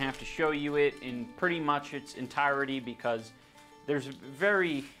just going to have to show you it in pretty much its entirety because there's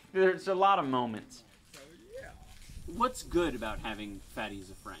a lot of moments. What's good about having Fatty as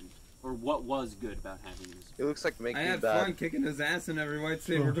a friend? Or what was good about having him as a friend? It looks like I had fun kicking his ass in every White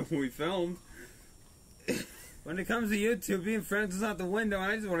Saber when we filmed. When it comes to YouTube, being friends is out the window,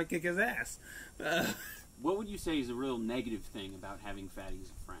 and I just want to kick his ass. What would you say is a real negative thing about having Fatty as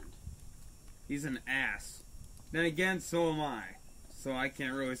a friend? He's an ass. Then again, so am I. So I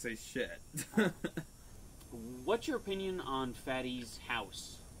can't really say shit. What's your opinion on Fatty's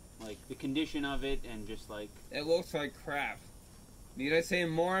house? Like, the condition of it and just like... It looks like crap. Need I say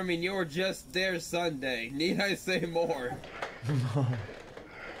more? I mean, you were just there Sunday. Need I say more?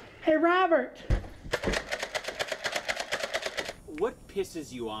 Hey, Robert! What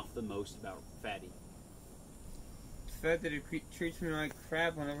pisses you off the most about Fatty? The fact that he treats me like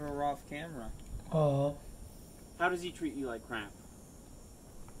crap whenever we're off camera. Oh. How does he treat you like crap?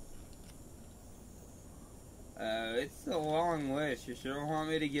 It's a long list. You sure want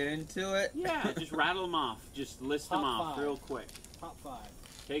me to get into it? Yeah, just rattle them off. Just list them off real quick. Top 5.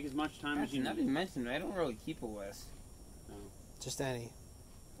 Take as much time as you Not need. even mentioned, I don't really keep a list. No. Just anything.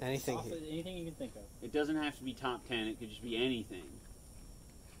 Anything you can think of. It doesn't have to be top 10. It could just be anything.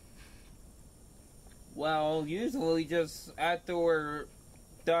 Well, usually just after we're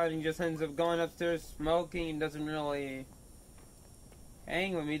done, he just ends up going upstairs smoking and doesn't really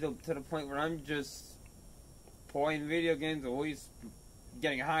hang with me to the point where I'm just playing video games or he's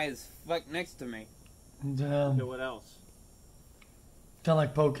getting high as fuck next to me. Damn. Okay, what else? Kind of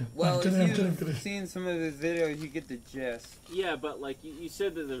like poker. Well, I'm if kidding. you've seen some of his videos, you get the gist. Yeah, but like you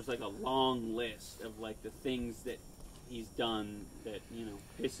said that there's like a long list of like the things that he's done that, you know,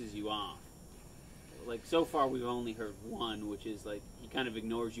 pisses you off. Like so far we've only heard one, which is like he kind of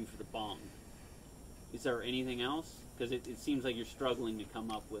ignores you for the bong. Is there anything else? Because it seems like you're struggling to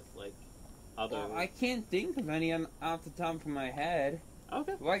come up with like other... Well, I can't think of any off the top of my head.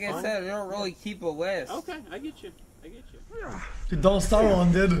 Okay. Like I said, I don't really keep a list. Okay, I get you. Dude, don't start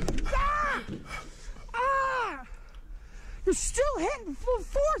one, dude. You're still hitting full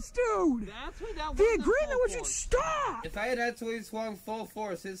force, dude! The agreement was you'd stop! If I had actually swung full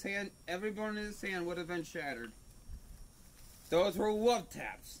force, his hand, every bone in his hand would have been shattered. Those were love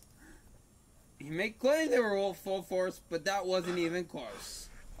taps. He may claim they were full force, but that wasn't even close.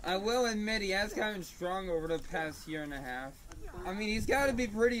 I will admit he has gotten strong over the past year and a half. I mean, he's got to be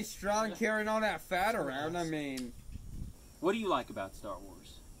pretty strong carrying all that fat around. I mean... What do you like about Star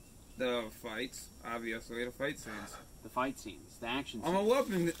Wars? The fights, obviously, the fight scenes. The fight scenes, the action scenes.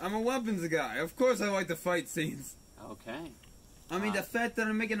 I'm a weapons guy. Of course I like the fight scenes. Okay. I mean, the fact that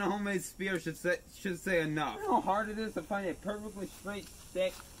I'm making a homemade spear should say enough. You know how hard it is to find a perfectly straight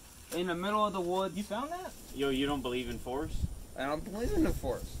stick in the middle of the woods? You found that? Yo, you don't believe in Force? I don't believe in the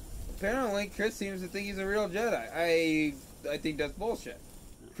Force. Apparently, Chris seems to think he's a real Jedi. I think that's bullshit.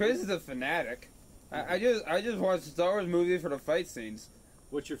 Chris is a fanatic. I just watched a Star Wars movie for the fight scenes.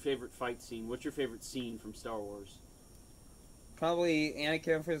 What's your favorite fight scene? What's your favorite scene from Star Wars? Probably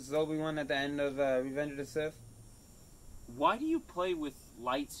Anakin versus Obi-Wan at the end of Revenge of the Sith. Why do you play with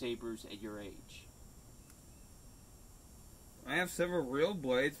lightsabers at your age? I have several real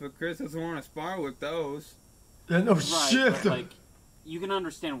blades, but Chris doesn't want to spar with those. Yeah, no right, shit. But, like, you can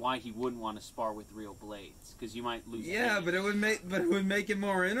understand why he wouldn't want to spar with real blades, because you might lose. Yeah, but it would make it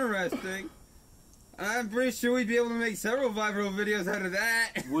more interesting. I'm pretty sure we'd be able to make several viral videos out of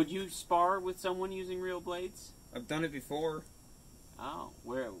that. Would you spar with someone using real blades? I've done it before. Oh,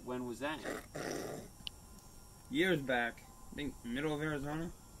 when was that? Years back. I think middle of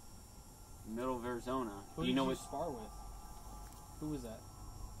Arizona. Middle of Arizona. Who did you spar with? Who was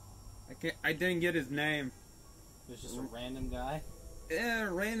that? I didn't get his name. It was just a random guy? Yeah,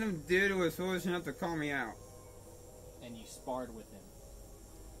 a random dude who was foolish enough to call me out. And you sparred with him?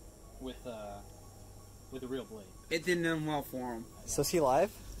 With a real blade? It didn't end well for him. So is he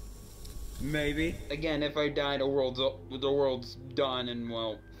live? Maybe. Again, if I die, the world's done, and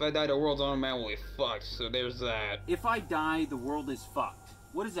well, if I die, the world's automatically fucked. So there's that. If I die, the world is fucked.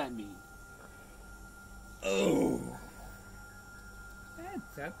 What does that mean? Oh.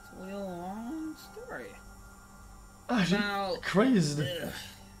 That's actually a long story. Now, crazy.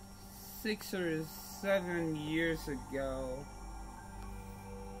 6 or 7 years ago,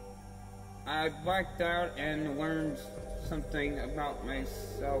 I blacked out and learned something about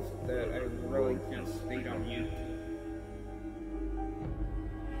myself that I really can't speak on YouTube.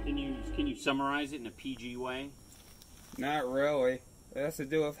 Can you summarize it in a PG way? Not really. It has to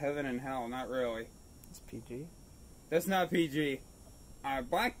do with heaven and hell. Not really. It's PG. That's not PG. I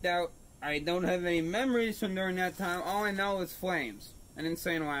blacked out. I don't have any memories from during that time. All I know is flames and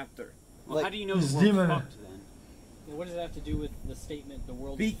insane laughter. Well, how do you know the world's fucked then? Well, what does that have to do with the statement, the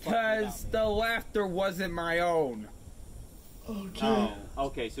world Because the laughter wasn't my own. Okay. Oh,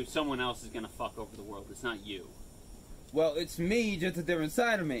 okay, so someone else is gonna fuck over the world. It's not you. Well, it's me, just a different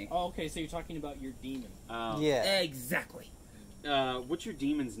side of me. Oh, okay, so you're talking about your demon. Yeah. Exactly. What's your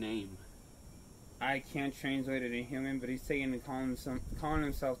demon's name? I can't translate it to human, but he's calling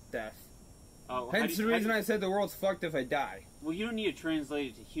himself Death. Oh, hence the reason I said the world's fucked if I die. Well, you don't need to translate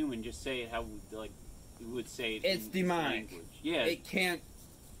it to human. Just say it how you would say it. It's in demonic. Language. Yeah. It can't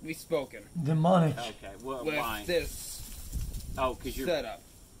be spoken. Demonic. Okay. Well, with why? This. Oh, because you're set up.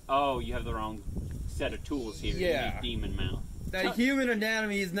 Oh, you have the wrong set of tools here. Yeah. You need demon mouth. That human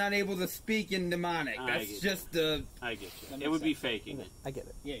anatomy is not able to speak in demonic. That's just the. I get you. It would be faking it. I get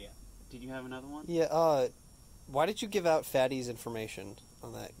it. Yeah, yeah. Did you have another one? Yeah, why did you give out Fatty's information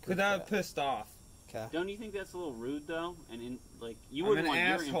on that? Because I was pissed off. Okay. Don't you think that's a little rude though? And you I'm wouldn't an want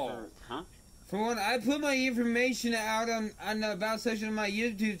asshole. your info, huh? For one, I put my information out on the About section of my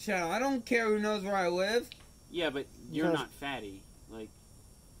YouTube channel. I don't care who knows where I live. Yeah, but you're not Fatty. Like,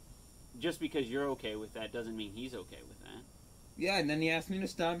 just because you're okay with that doesn't mean he's okay with that. Yeah, and then he asked me to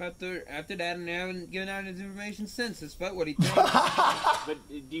stop after that, and I haven't given out his information since, despite what he did. But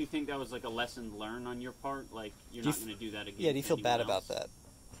do you think that was like a lesson learned on your part? Like, you're not going to do that again? Yeah, do you feel bad about that?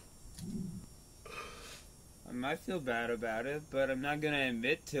 I might feel bad about it, but I'm not going to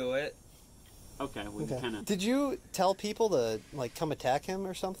admit to it. Okay, well, you kind of... Did you tell people to, like, come attack him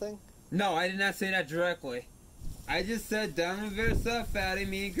or something? No, I did not say that directly. I just said, down with yourself, Fatty.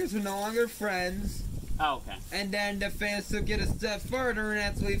 Me and Chris are no longer friends. Oh, okay. And then the fans took it a step further and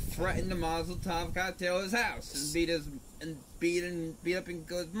actually threatened to Mazel Tov cocktail his house and beat up and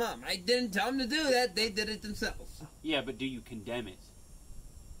kill his mom. I didn't tell them to do that. They did it themselves. Yeah, but do you condemn it?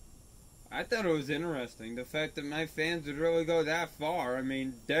 I thought it was interesting. The fact that my fans would really go that far. I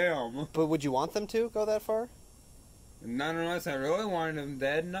mean, damn. But would you want them to go that far? Not unless I really wanted them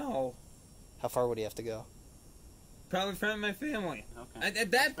dead, no. How far would he have to go? Probably in front of my family. Okay.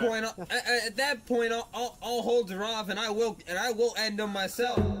 At that point, I'll hold her off, and I will end them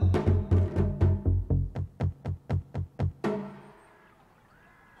myself.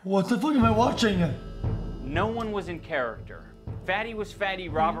 What the fuck am I watching? No one was in character. Fatty was Fatty,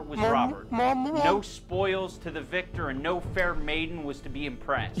 Robert was Robert. No spoils to the victor, and no fair maiden was to be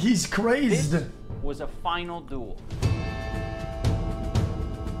impressed. He's crazed. This was a final duel.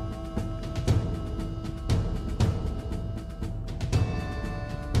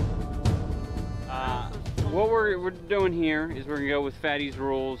 What we're doing here is we're gonna go with Fatty's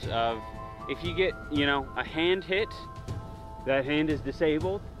rules of if you get, a hand hit, that hand is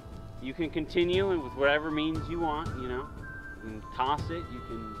disabled. You can continue and with whatever means you want, You can toss it, you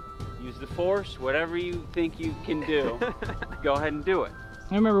can use the force, whatever you think you can do. Go ahead and do it.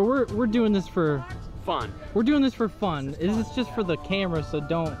 I remember we're doing this for fun. We're doing this for fun. Is this just for the camera? So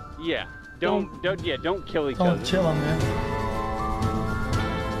don't. Yeah. Don't kill each other. Don't kill him, man.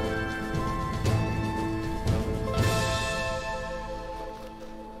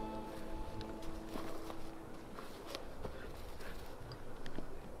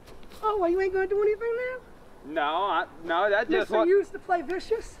 Oh, well, you ain't gonna do anything now? No, that just Mr. used to play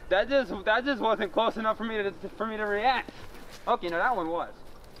vicious. That just wasn't close enough for me to react. Okay, no, that one was.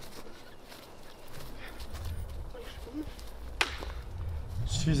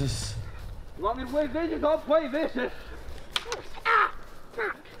 Jesus. You want me to play vicious? I'll play vicious.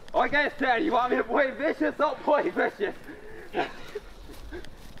 Like I said, you want me to play vicious? I'll play vicious.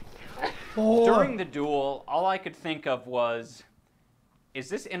 During the duel, all I could think of was, is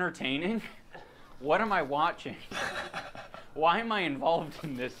this entertaining? What am I watching? Why am I involved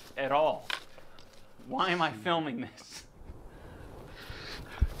in this at all? Why am I filming this?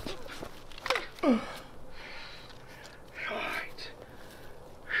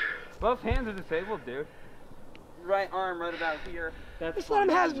 Both hands are disabled, dude. Right arm right about here. Just let him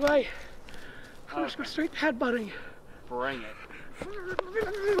have his way. I'm just going straight to headbutting. Bring it.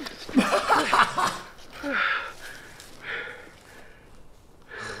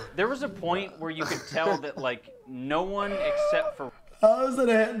 There was a point where you could tell that, like, no one except for... How was it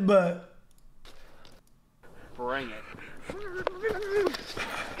a headbutt? Bring it.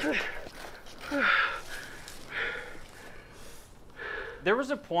 There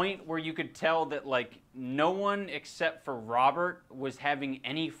was a point where you could tell that, like, no one except for Robert was having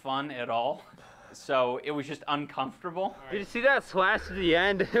any fun at all. So it was just uncomfortable. Did you see that slash at the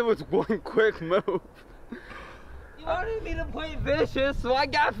end? It was one quick move. You wanted me to play vicious, so I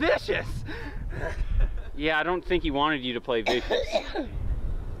got vicious. Yeah, I don't think he wanted you to play vicious.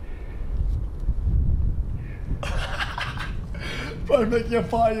 By making a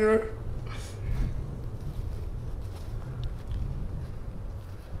fire.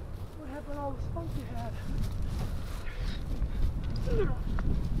 What happened to all the smoke you had?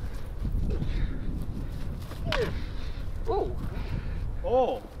 Oh.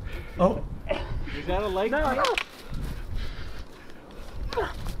 Oh. Oh. Is that a leg? No, no.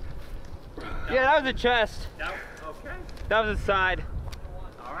 Yeah, that was a chest. Okay. That was a side.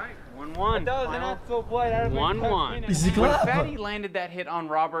 All right. 1-1. That was an actual play. 1-1. Easy When clap. Fatty landed that hit on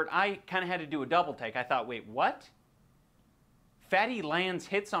Robert, I kind of had to do a double take. I thought, wait, what? Fatty lands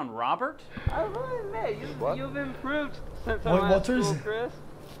hits on Robert? I really admit, you've improved since I Wait, went to Walters? school, Chris.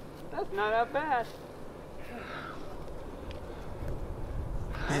 That's not that bad.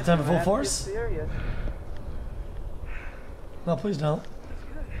 Is it time for full Get force? serious. No, please don't.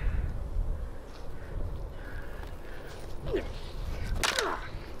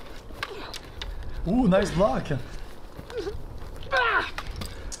 Ooh, nice block.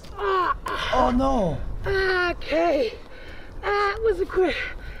 Oh no. Okay. That was a quick.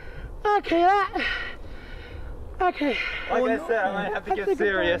 Okay, that. Okay. Like I said, I might have to get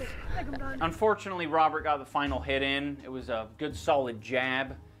serious. Unfortunately, Robert got the final hit in. It was a good solid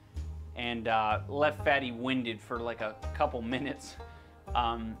jab and left Fatty winded for like a couple minutes.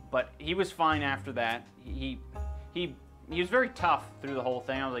 But he was fine after that. He was very tough through the whole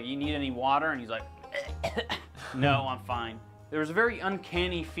thing. I was like, you need any water? And he's like, no, I'm fine. There was a very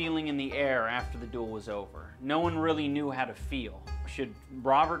uncanny feeling in the air after the duel was over. No one really knew how to feel. Should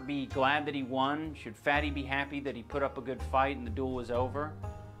Robert be glad that he won? Should Fatty be happy that he put up a good fight and the duel was over?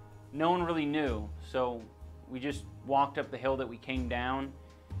 No one really knew, so we just walked up the hill that we came down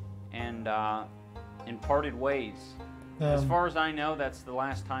and parted ways. As far as I know, that's the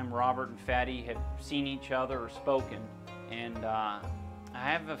last time Robert and Fatty had seen each other or spoken, and I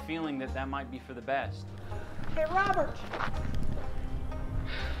have a feeling that that might be for the best. Hey, Robert.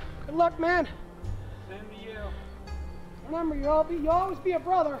 Good luck, man. Same to you. Remember, you'll always be a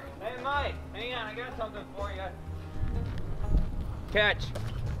brother. Hey, Mike, hang on, I got something for you. Catch.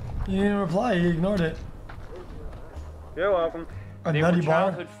 You didn't reply, you ignored it. You're welcome. A They nutty were bar?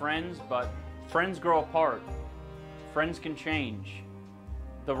 childhood friends, but friends grow apart. Friends can change.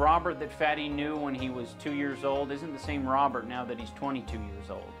 The Robert that Fatty knew when he was 2 years old isn't the same Robert now that he's 22 years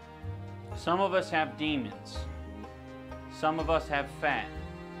old. Some of us have demons. Some of us have fat.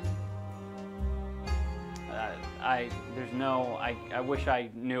 I wish I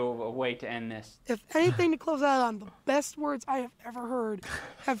knew a way to end this. If anything to close out on, the best words I have ever heard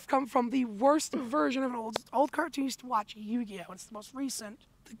have come from the worst version of an old cartoon you used to watch, Yu-Gi-Oh! It's the most recent.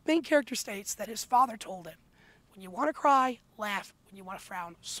 The main character states that his father told him, when you want to cry, laugh. When you want to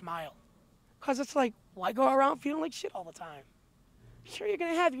frown, smile. Because it's like, why go around feeling like shit all the time? Sure, you're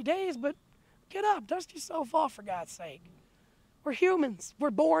going to have your days, but get up, dust yourself off, for God's sake. We're humans.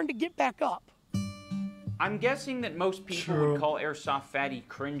 We're born to get back up. I'm guessing that most people would call Airsoft Fatty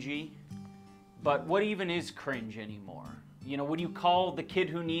cringy, but what even is cringe anymore? You know, would you call the kid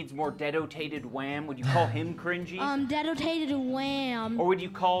who needs more dedotated wham, would you call him cringy? Dedotated wham. Or would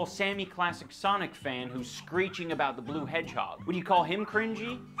you call Sammy Classic Sonic fan who's screeching about the blue hedgehog? Would you call him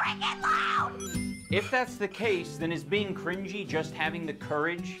cringy? Bring it loud! If that's the case, then is being cringy just having the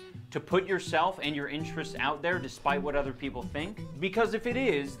courage to put yourself and your interests out there despite what other people think? Because if it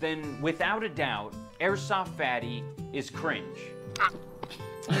is, then without a doubt, Airsoft Fatty is cringe.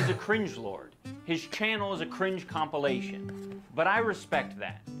 He's a cringe lord. His channel is a cringe compilation. But I respect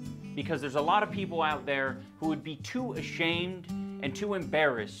that, because there's a lot of people out there who would be too ashamed and too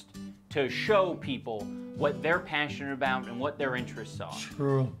embarrassed to show people what they're passionate about and what their interests are.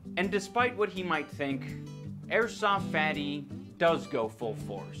 True. And despite what he might think, Airsoft Fatty does go full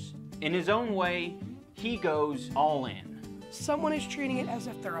force. In his own way, he goes all in. Someone is treating it as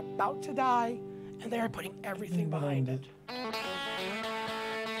if they're about to die, and they are putting everything behind it.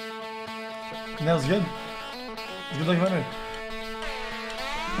 That was good. It's a good documentary.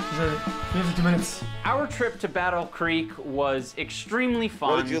 52 minutes. Our trip to Battle Creek was extremely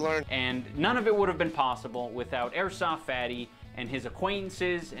fun. What did you learn? And none of it would have been possible without Airsoft Fatty and his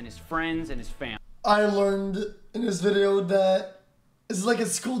acquaintances and his friends and his family. I learned in this video that it's like at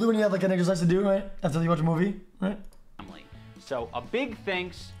school when you have like an exercise to do, right? After you watch a movie, right? So a big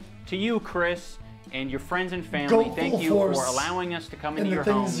thanks to you, Chris, and your friends and family. Thank you for allowing us to come into your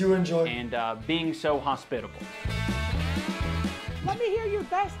home and being so hospitable. Let me hear your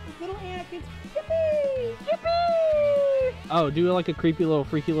best little Anakin's. Yippee! Yippee! Oh, do like a creepy little,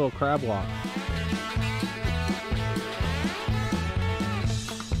 freaky little crab walk.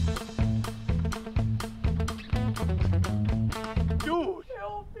 Dude,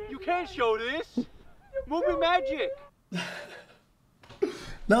 you can't show this. Movie magic.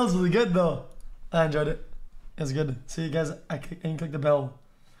 That was really good though. I enjoyed it. It was good. See you guys. And click the bell.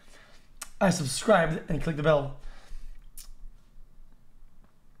 I subscribed and click the bell.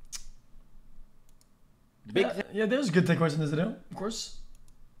 Yeah, there's good takeaways in this video, of course.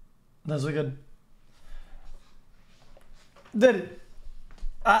 That's really good. Did it?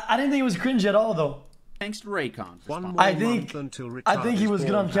 I didn't think it was cringy at all though. Thanks to Raycon. I think he was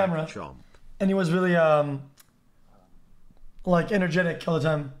good on camera, and he was really like energetic all the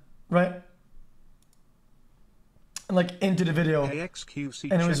time, right? And like into the video, and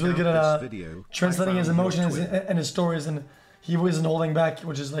he was really good at translating his emotions and his stories, and he wasn't holding back,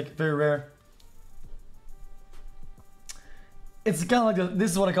 which is like very rare. It's kind of like this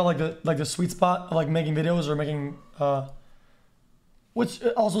is what I call like the sweet spot of like making videos or making which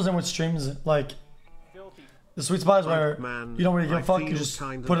also is in with streams, like the sweet spot is where you don't really give a fuck, you just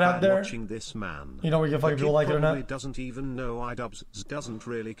put it out there. You don't really give a fuck if people like it or not. Doesn't even know iDubbbz doesn't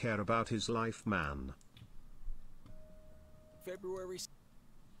really care about his life, man. February.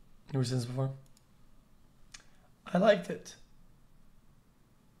 Never seen this before. I liked it.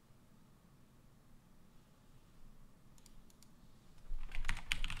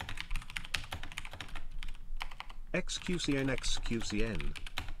 xQcN xQcN.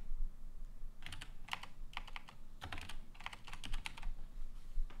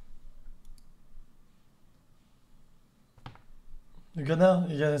 You good now?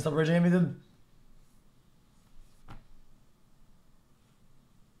 You gotta stop raging at me, dude?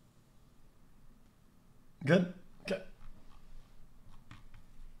 Good? Okay.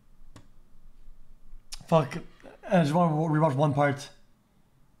 Fuck. I just want to rewatch one part.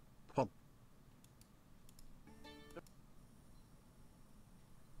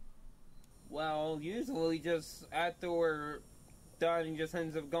 Well, usually just after we're done, he just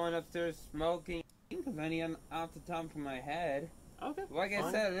ends up going upstairs smoking. Because I need off the top of my head. Okay. Like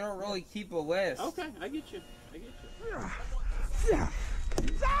I said, I don't really keep a list. Okay, I get you. I get you.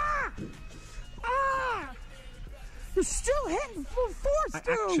 You're still hitting full force, dude.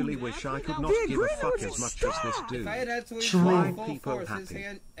 I actually wish I could not give a fuck as much as this dude. If I had actually True. full People force, happy. his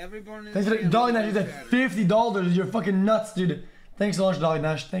hand, everyone in Thanks his for hand Dog would Nash, you be did shattered. $50. You're fucking nuts, dude. Thanks so much, Dog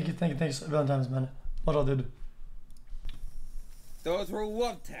Nash. Thank you Valentine's, man. What all, dude? Those were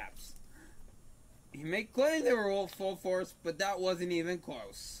love taps. He may claim they were all full force, but that wasn't even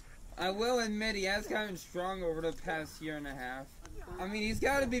close. I will admit he has gotten strong over the past year and a half. I mean, he's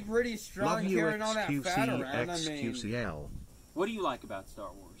got to be pretty strong Love you, carrying all that fat xQc, around. xQcL. What do you like about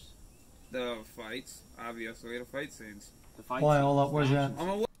Star Wars? The fights, obviously, the fight scenes. The fight Why? scenes. Hold up. Where's that?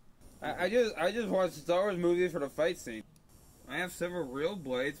 I just watched Star Wars movies for the fight scene. I have several real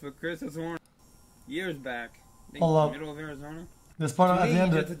blades, but Chris has one years back. I think Hold up. middle of Arizona. This part To at me, the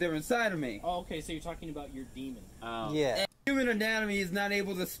end. just a different side of me. Oh, okay, so you're talking about your demon. Yeah. Human anatomy is not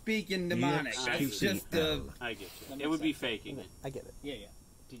able to speak in demonic. That's just the. I get you. It would be faking it. I get it. Yeah, yeah.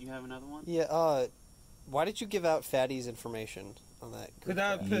 Did you have another one? Yeah, why did you give out Fatty's information on that? Because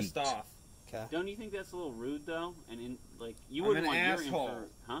I was pissed off. Okay. Don't you think that's a little rude though? And like you I'm wouldn't an want your asshole. info,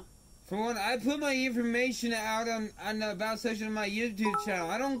 huh? For one, I put my information out on the about section of my YouTube channel.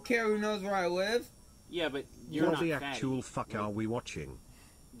 I don't care who knows where I live. Yeah, but you're What not the fatty. actual fuck are we watching?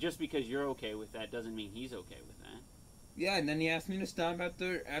 Just because you're okay with that doesn't mean he's okay with that. Yeah, and then he asked me to stop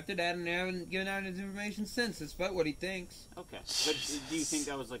after that, and I haven't given out his information since, despite what he thinks. Okay, but do you think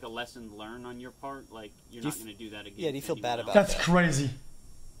that was like a lesson learned on your part? Like you're not going to do that again? Yeah, do you feel bad about That's crazy.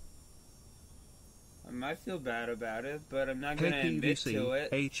 I might feel bad about it, but I'm not going to admit to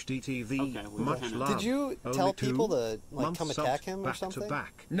it. HDTV, Okay, much love. Did you Only tell 2 people to like months come subbed attack him or back something? To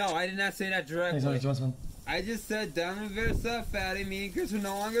back. No, I did not say that directly. Thanks so much, man. I just said Donovan Versa, Fatty, me and Chris are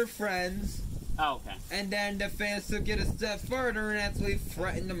no longer friends. Oh, okay. And then the fans took it a step further and actually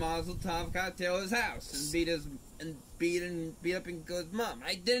threatened to Mazel Tov cocktail his house and beat up and kill his mom.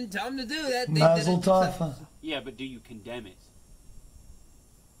 I didn't tell him to do that. They Mazel did it Tov. themselves. Yeah, but do you condemn it?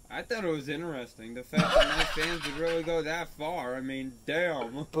 I thought it was interesting. The fact that my fans would really go that far. I mean,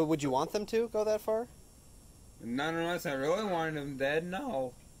 damn. But would you want them to go that far? Not unless I really wanted them dead,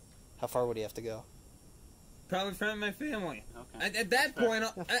 no. How far would he have to go? Probably in front of my family. Okay. At that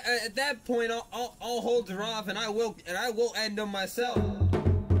point, I'll hold her off, and I will end them myself.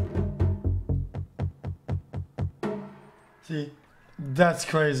 See, that's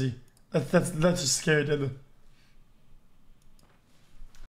crazy. That's just scary, dude.